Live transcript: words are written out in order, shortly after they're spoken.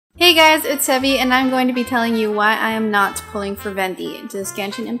Hey guys, it's Sevy, and I'm going to be telling you why I am not pulling for Venti into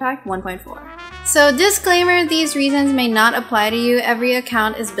Genshin Impact 1.4. So disclaimer, these reasons may not apply to you. Every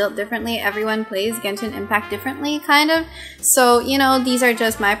account is built differently, everyone plays Genshin Impact differently, kind of. So, you know, these are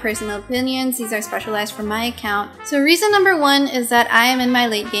just my personal opinions, these are specialized for my account. So reason number one is that I am in my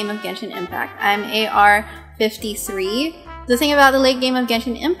late game of Genshin Impact. I'm AR 53. The thing about the late game of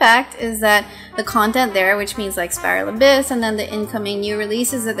Genshin Impact is that the content there, which means like Spiral Abyss and then the incoming new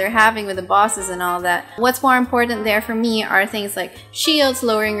releases that they're having with the bosses and all that, what's more important there for me are things like shields,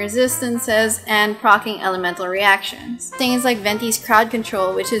 lowering resistances, and proccing elemental reactions. Things like Venti's crowd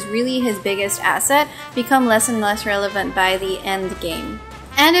control, which is really his biggest asset, become less and less relevant by the end game.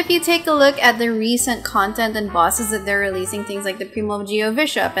 And if you take a look at the recent content and bosses that they're releasing, things like the Primo Geo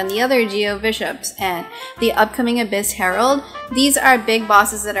Bishop and the other Geo Bishops and the upcoming Abyss Herald, these are big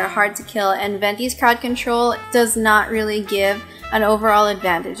bosses that are hard to kill, and Venti's crowd control does not really give an overall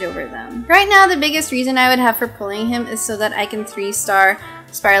advantage over them. Right now, the biggest reason I would have for pulling him is so that I can 3-star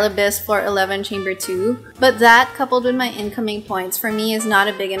Spiral Abyss Floor 11 Chamber 2, but that coupled with my incoming points for me is not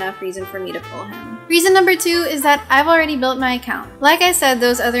a big enough reason for me to pull him. Reason number two is that I've already built my account. Like I said,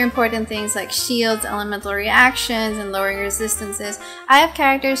 those other important things like shields, elemental reactions, and lowering resistances, I have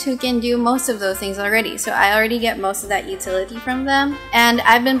characters who can do most of those things already, so I already get most of that utility from them. And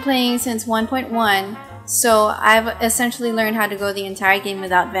I've been playing since 1.1, so I've essentially learned how to go the entire game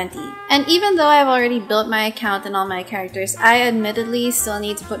without Venti. And even though I've already built my account and all my characters, I admittedly still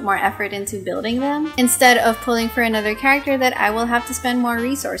need to put more effort into building them, instead of pulling for another character that I will have to spend more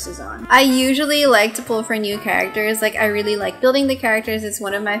resources on. I usually like to pull for new characters, like I really like building the characters, it's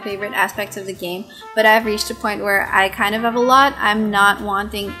one of my favorite aspects of the game, but I've reached a point where I kind of have a lot. I'm not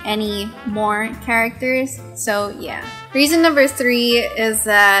wanting any more characters, so yeah. Reason number three is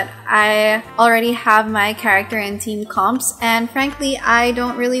that I already have my character and team comps, and frankly, I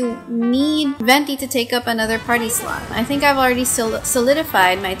don't really need Venti to take up another party slot. I think I've already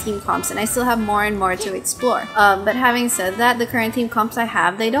solidified my team comps, and I still have more and more to explore. But having said that, the current team comps I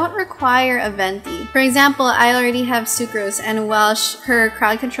have, they don't require a Venti. For example, I already have Sucrose, and while her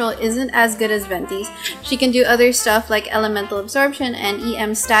crowd control isn't as good as Venti's, she can do other stuff like elemental absorption and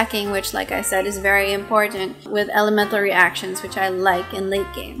EM stacking, which, like I said, is very important with elemental reactions, which I like in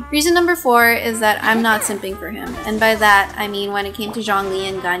late game. Reason number four is that I'm not simping for him, and by that I mean when it came to Zhongli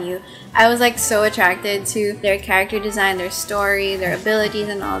and Ganyu, I was like so attracted to their character design, their story, their abilities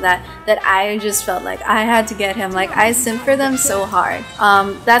and all that, that I just felt like I had to get him. Like I simp for them so hard.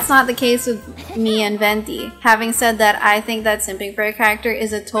 That's not the case with me and Venti. Having said that, I think that simping for a character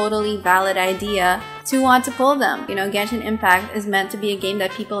is a totally valid idea to want to pull them. You know, Genshin Impact is meant to be a game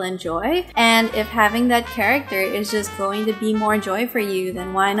that people enjoy, and if having that character is just going to be more joy for you,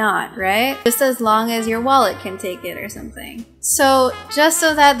 then why not, right? Just as long as your wallet can take it or something. So, just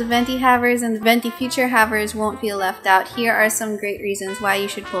so that the Venti havers and the Venti future havers won't feel left out, here are some great reasons why you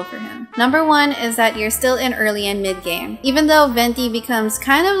should pull for him. Number one is that you're still in early and mid game. Even though Venti becomes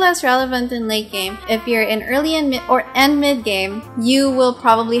kind of less relevant in late game, if you're in early and mid game, you will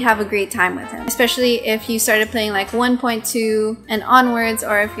probably have a great time with him. Especially if you started playing like 1.2 and onwards,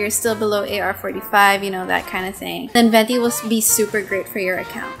 or if you're still below AR 45, you know, that kind of thing, then Venti will be super great for your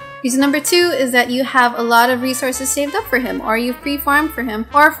account. Reason number two is that you have a lot of resources saved up for him, or you've pre-farmed for him,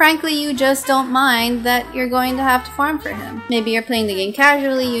 or frankly you just don't mind that you're going to have to farm for him. Maybe you're playing the game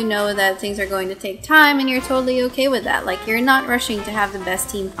casually, you know that things are going to take time, and you're totally okay with that. Like, you're not rushing to have the best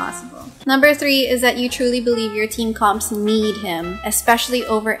team possible. Number three is that you truly believe your team comps need him, especially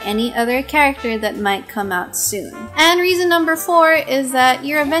over any other character that might come out soon. And reason number four is that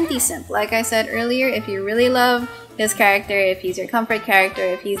you're a Venti simp. Like I said earlier, if you really love his character, if he's your comfort character,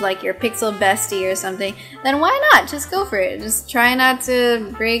 if he's like your pixel bestie or something, then why not? Just go for it. Just try not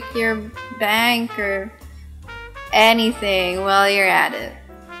to break your bank or anything while you're at it.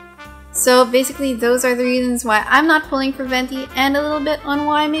 So basically, those are the reasons why I'm not pulling for Venti, and a little bit on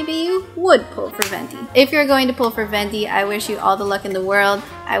why maybe you would pull for Venti. If you're going to pull for Venti, I wish you all the luck in the world.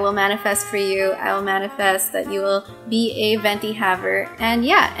 I will manifest for you. I will manifest that you will be a Venti haver. And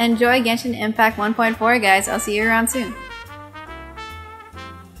yeah, enjoy Genshin Impact 1.4, guys. I'll see you around soon.